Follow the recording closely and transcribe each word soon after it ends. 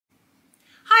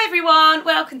Hi everyone,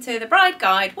 welcome to the Bride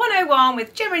Guide 101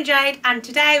 with Gemma and Jade, and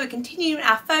today we're continuing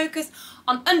our focus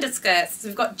on underskirts. So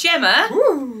we've got Gemma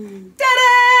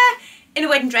in a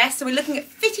wedding dress, so we're looking at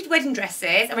fitted wedding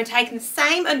dresses, and we're taking the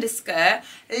same underskirt,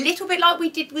 a little bit like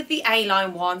we did with the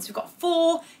A-line one. So we've got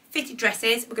 4 fitted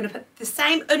dresses, we're going to put the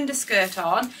same underskirt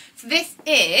on. So this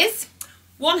is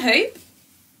 1 hoop,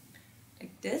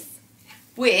 like this,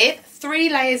 with 3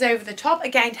 layers over the top,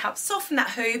 again to help soften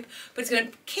that hoop, but it's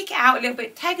going to kick it out a little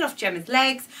bit, take it off Gemma's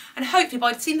legs, and hopefully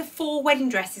by seeing the 4 wedding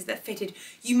dresses that fitted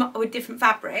you might, with different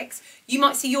fabrics, you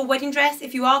might see your wedding dress,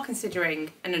 if you are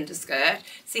considering an underskirt,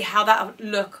 see how that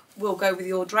look will go with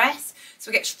your dress.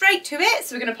 So we'll get straight to it.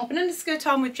 So we're going to pop an underskirt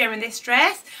on with Gemma in this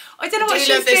dress. I don't know what she's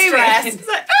doing. It's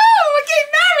like, oh, we're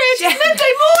getting married.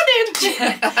 Monday morning.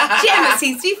 Gemma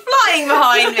seems to be flying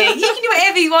behind me. You can do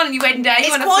whatever you want on your wedding day.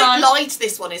 It's quite light,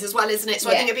 this one is as well, isn't it? So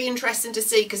I think it'd be interesting to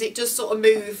see, because it does sort of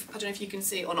move. I don't know if you can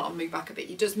see it or not. I'll move back a bit.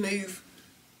 It does move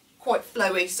quite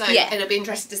flowy. So it'll be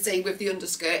interesting to see with the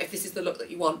underskirt if this is the look that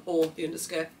you want, or the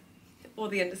underskirt. Or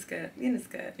the underskirt. The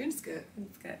underskirt. The underskirt.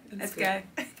 Underskirt. Let's go.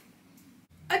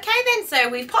 Okay then, so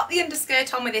we've popped the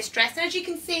underskirt on with this dress, and as you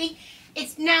can see,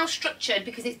 it's now structured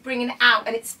because it's bringing it out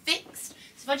and it's fixed.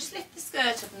 So if I just lift the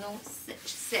skirt up and all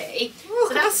see, ooh,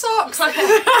 so that's socks.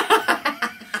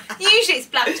 Usually it's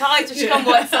black ties, but she's gone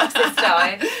white socks this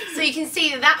time. So you can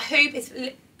see that that hoop is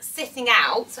sitting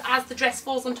out, so as the dress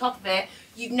falls on top of it,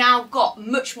 you've now got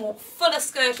much more fuller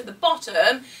skirt at the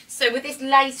bottom. So with this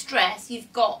lace dress,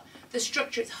 you've got the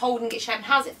structure, it's holding its shape.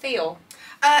 How's it feel?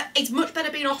 It's much better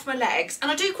being off my legs,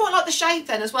 and I do quite like the shape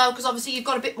then as well, because obviously you've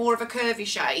got a bit more of a curvy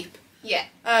shape. Yeah.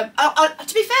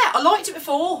 To be fair, I liked it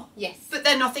before. Yes. But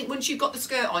then I think once you've got the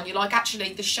skirt on, you're like,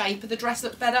 actually the shape of the dress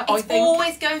looks better. It's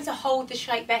always going to hold the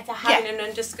shape better having an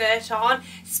underskirt on,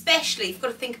 especially you've got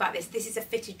to think about this. This is a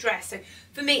fitted dress, so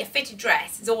for me a fitted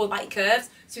dress is all about your curves.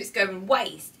 So it's going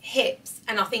waist, hips,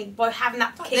 and I think by having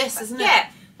that like this, isn't it? Yeah.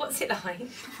 What's it like?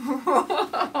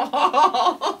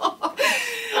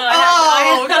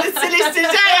 Oh, we've got a silly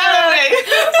today, haven't we?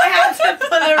 I had to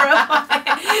pull her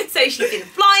up. So she's been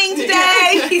flying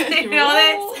today. She's doing all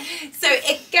this. So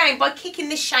again, by kicking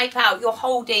this shape out, you're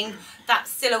holding that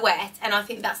silhouette, and I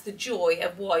think that's the joy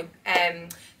of why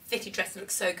fitted dress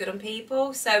looks so good on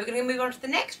people. So we're going to move on to the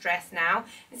next dress now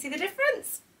and see the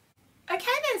difference. Okay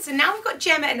then, so now we've got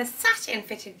Gemma in a satin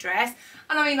fitted dress,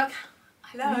 and I mean, like,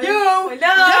 hello. No, I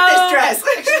love this dress.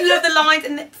 I just love the lines,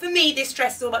 and for me this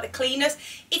dress is all about the cleanness.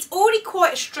 It's already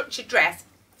quite a structured dress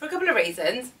for a couple of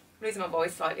reasons. I'm losing my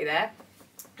voice slightly there.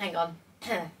 Hang on.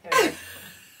 There we go.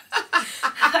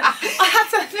 I had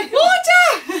something. Water!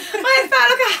 I felt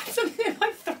like I had something in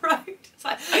my throat. It's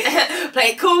like,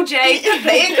 play it cool, Jade.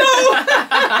 Play it cool.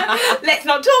 Let's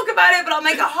not talk about it, but I'll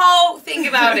make a whole thing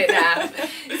about it now.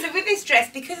 So with this dress,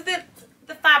 because of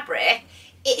the fabric,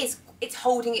 it's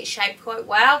holding its shape quite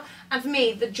well, and for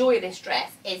me the joy of this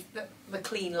dress is the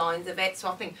clean lines of it. So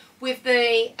I think with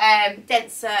the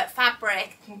denser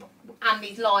fabric and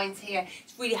these lines here,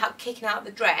 it's really helped kicking out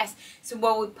the dress. So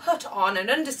while we put on an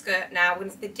underskirt now,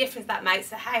 and the difference that makes,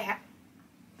 so hey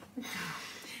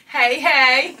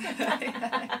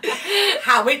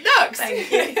how it looks.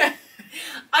 Thank you.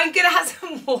 I'm going to have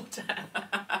some water.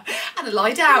 And a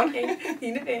lie down.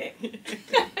 In a bit.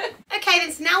 Okay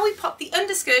then, so now we pop the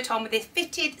underskirt on with this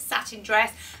fitted satin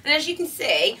dress, and as you can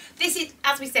see, this is,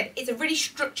 as we said, it's a really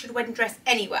structured wedding dress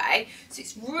anyway, so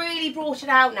it's really brought it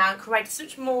out now and created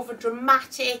such more of a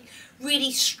dramatic,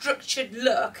 really structured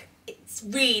look. It's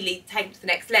really taken it to the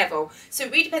next level. So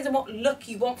it really depends on what look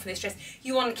you want for this dress.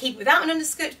 You want to keep it without an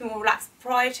underskirt to be more relaxed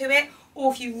prior to it,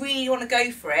 or if you really want to go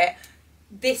for it,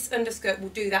 this underskirt will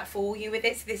do that for you with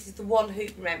it. So this is the 1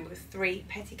 hoop, remember, with 3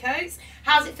 petticoats.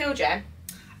 How's it feel, Jen?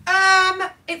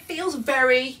 It feels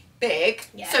very big.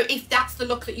 Yeah. So if that's the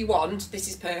look that you want, this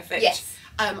is perfect. Yes.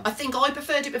 I think I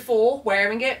preferred it before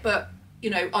wearing it, but you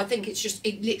know, I think it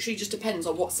literally just depends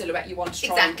on what silhouette you want to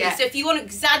try and get. So if you want to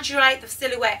exaggerate the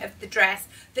silhouette of the dress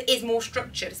that is more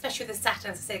structured, especially with the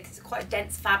satin, as I said, because it's quite a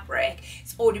dense fabric,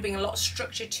 it's already bringing a lot of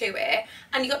structure to it.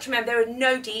 And you've got to remember, there are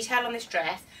no detail on this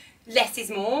dress. Less is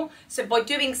more. So by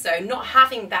doing so, not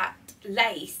having that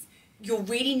lace, you're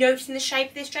really noticing the shape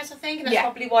of this dress, I think, and that's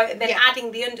probably why. And then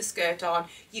adding the underskirt on,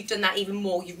 you've done that even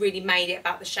more. You've really made it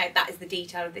about the shape. That is the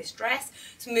detail of this dress.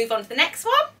 So move on to the next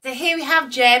one. So here we have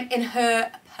Jem in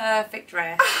her perfect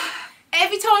dress.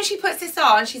 Every time she puts this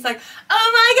on, she's like,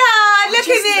 "Oh my God, look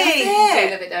at me!" You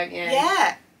do love it, don't you?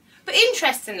 Yeah. But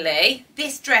interestingly,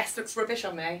 this dress looks rubbish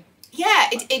on me. Yeah,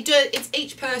 it does. It's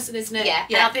each person, isn't it? Yeah,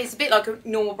 yeah. And I think it's a bit like a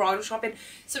normal bridal shopping.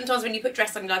 Sometimes when you put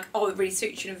dress on, you're like, oh, it really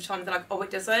suits you, and other times they're like, oh, it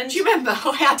doesn't. Do you remember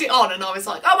I had it on and I was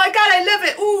like, oh my God, I love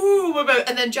it. Ooh,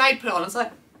 and then Jade put it on. I was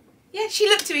like, yeah, she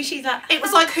looked at me, she's like... It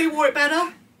was like, who wore it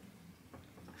better?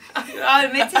 I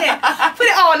admit it. Put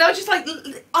it on, I was just like...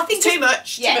 I think too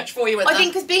much for you, I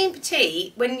think because being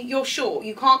petite, when you're short,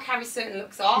 you can't carry certain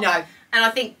looks off. No. And I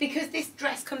think because this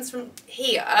dress comes from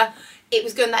here, it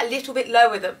was going that little bit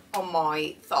lower on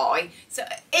my thigh. So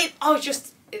it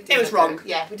was wrong.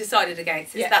 Yeah, we decided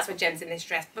against it. Yeah. So that's why Gem's in this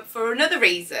dress. But for another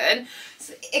reason,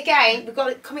 so again, we've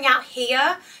got it coming out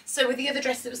here. So with the other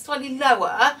dresses, it was slightly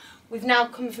lower. We've now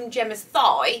come from Gemma's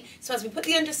thigh. So as we put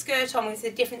the underskirt on, we see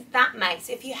the difference that makes.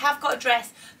 So if you have got a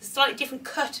dress, a slightly different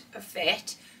cut of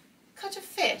fit. Cut of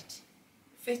fit?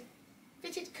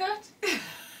 Fitted cut?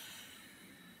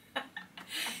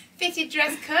 Fitted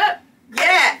dress cut?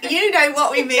 Yeah, you know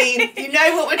what we mean. You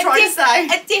know what we're trying to say.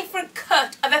 A different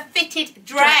cut of a fitted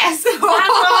dress. That's all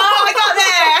I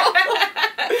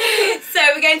got there. So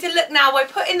we're going to look now by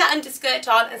putting that underskirt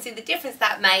on and see the difference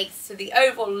that makes to the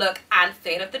overall look and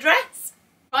feel of the dress.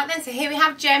 Right then, so here we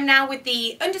have Gem now with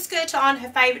the underskirt on, her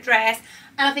favourite dress.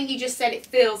 And I think you just said it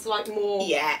feels like more...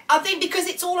 Yeah, I think because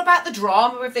it's all about the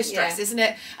drama with this dress, isn't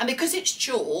it? And because it's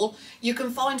tulle, you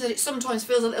can find that it sometimes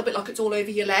feels a little bit like it's all over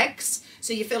your legs.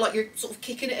 So you feel like you're sort of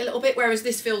kicking it a little bit, whereas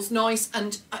this feels nice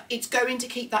and it's going to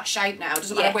keep that shape now. It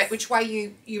doesn't matter which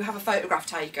way you have a photograph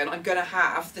taken, I'm going to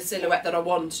have the silhouette that I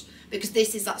want, because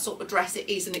this is that sort of dress. It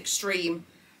is an extreme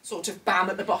sort of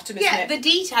bam at the bottom, isn't it? Yeah, the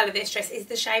detail of this dress is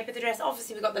the shape of the dress.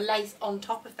 Obviously, we've got the lace on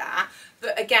top of that.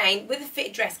 But again, with a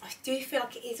fitted dress, I do feel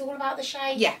like it is all about the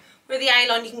shape. Yeah. With the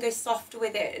A-line, you can go softer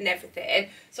with it and everything.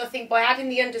 So I think by adding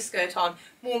the underskirt on,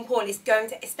 more importantly, it's going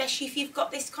to, especially if you've got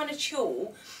this kind of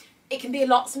tulle, it can be a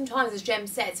lot sometimes, as Gem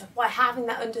said. So by having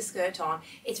that underskirt on,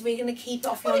 it's really going to keep it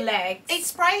off your legs. It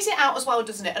sprays it out as well,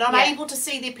 doesn't it? And I'm able to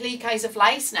see the appliques of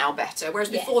lace now better, whereas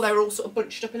before they were all sort of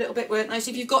bunched up a little bit, weren't they?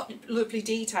 So if you've got lovely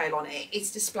detail on it,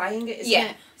 it's displaying it, isn't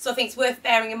it? So I think it's worth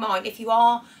bearing in mind, if you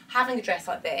are having a dress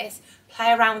like this,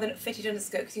 play around with a fitted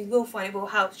underskirt, because you will find it will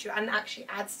help you and actually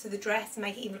adds to the dress and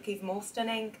make it even look even more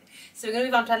stunning. So we're going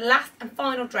to move on to our last and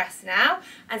final dress now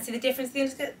and see the difference the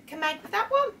underskirt can make with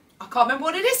that one. I can't remember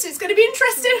what it is, so it's going to be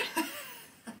interesting.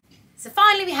 So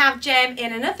finally we have Gem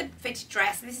in another fitted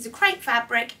dress. This is a crepe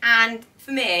fabric, and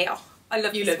for me, I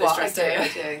love this dress. I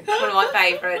do. It's one of my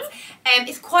favourites.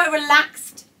 It's quite a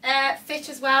relaxed fit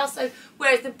as well. So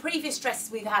whereas the previous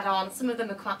dresses we've had on, some of them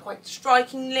have come out quite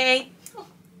strikingly.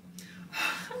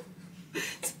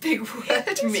 It's a big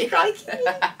word, striking.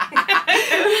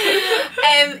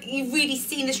 You've really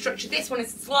seen the structure. This one is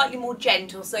slightly more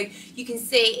gentle, so you can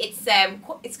see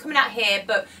it's coming out here,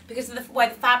 but because of the way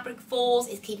the fabric falls,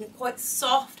 it's keeping it quite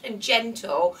soft and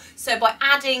gentle. So by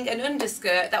adding an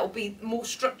underskirt, that will be more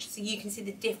structured, so you can see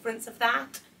the difference of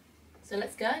that. So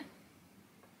let's go.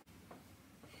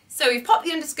 So we've popped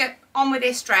the underskirt on with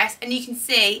this dress, and you can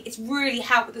see it's really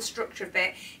helped with the structure of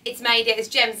it. It's made it, as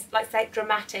Gem's like to say,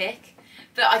 dramatic.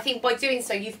 But I think by doing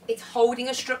so, it's holding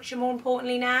a structure more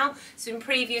importantly now. So in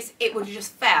previous, it would have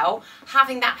just fell.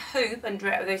 Having that hoop under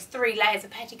it, with those 3 layers of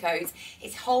petticoats,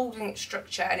 it's holding its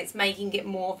structure and it's making it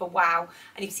more of a wow.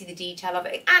 And you can see the detail of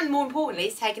it. And more importantly,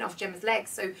 it's taking off Gemma's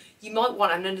legs. So you might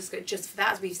want an underskirt just for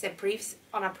that, as we've said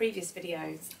on our previous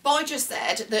videos. But I just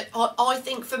said that I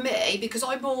think for me, because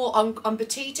I'm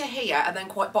petite here and then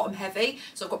quite bottom heavy,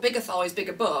 so I've got bigger thighs,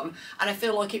 bigger bum, and I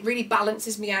feel like it really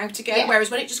balances me out again. Yeah. Whereas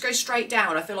when it just goes straight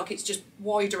down, I feel like it's just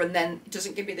wider and then it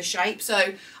doesn't give me the shape. So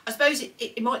I suppose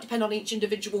it might depend on each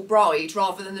individual bride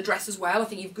rather than the dress as well. I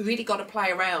think you've really got to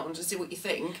play around and see what you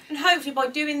think. And hopefully by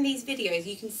doing these videos,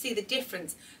 you can see the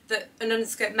difference that an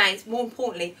underskirt makes. More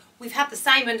importantly, we've had the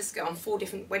same underskirt on 4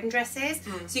 different wedding dresses,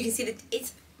 so you can see that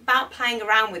it's about playing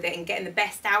around with it and getting the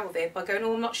best out of it by going,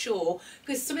 oh, I'm not sure,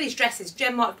 because some of these dresses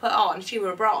Gem might have put on if she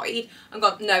were a bride and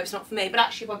gone, no, it's not for me, but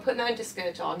actually by putting the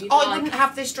underskirt on, I wouldn't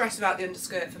have this dress without the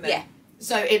underskirt for me. Yeah.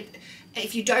 So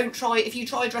if you try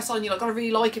a dress on, you're like, I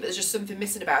really like it, but there's just something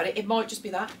missing about it, it might just be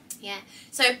that. Yeah.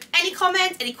 So any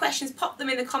comments, any questions, pop them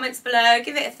in the comments below,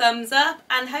 give it a thumbs up,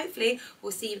 and hopefully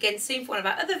we'll see you again soon for one of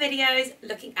our other videos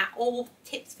looking at all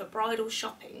tips for bridal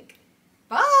shopping.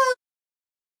 Bye!